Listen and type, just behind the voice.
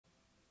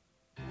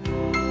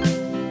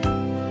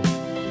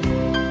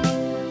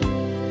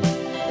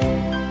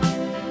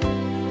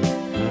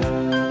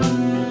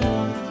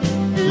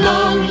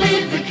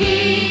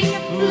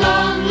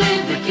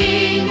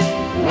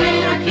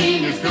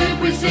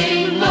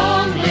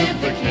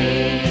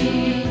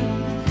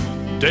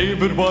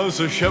David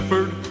was a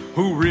shepherd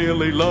who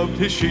really loved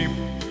his sheep.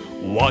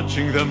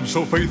 Watching them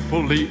so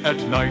faithfully at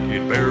night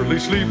he'd barely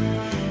sleep.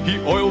 He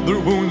oiled their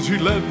wounds, he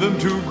led them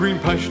to green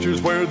pastures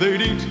where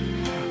they'd eat,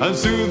 and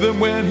soothed them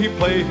when he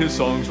played his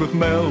songs with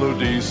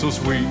melodies so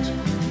sweet.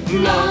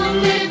 Long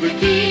live the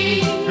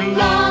King,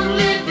 long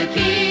live the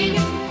King.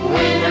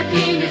 When our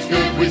King is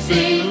good we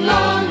sing,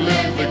 long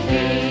live the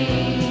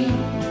King.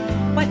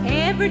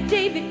 Whatever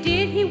David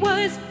did, he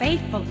was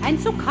faithful and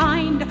so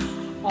kind.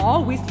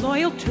 Always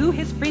loyal to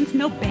his friends,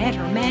 no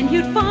better man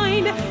you'd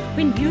find.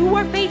 When you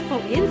are faithful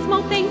in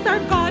small things, our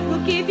God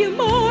will give you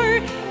more.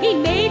 He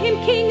made him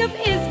King of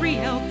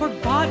Israel, for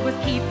God was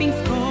keeping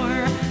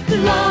score.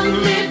 Long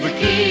live the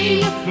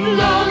King,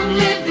 long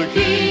live the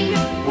King.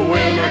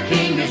 When our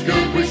King is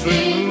good we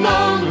sing,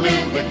 long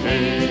live the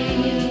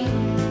King.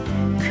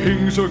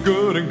 Kings are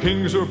good and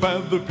kings are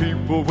bad, the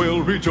people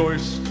will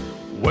rejoice.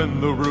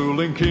 When the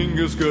ruling king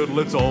is good,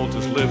 let's all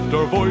just lift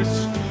our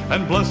voice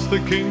and bless the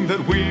King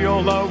that we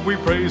all love. We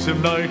praise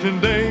him night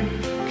and day.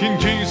 King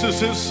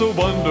Jesus is so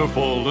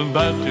wonderful, and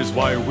that is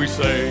why we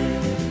say,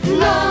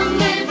 long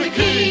live the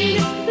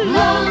King,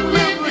 long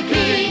live the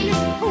King.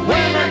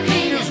 When our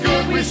King is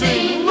good we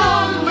sing,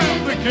 long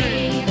live the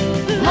King.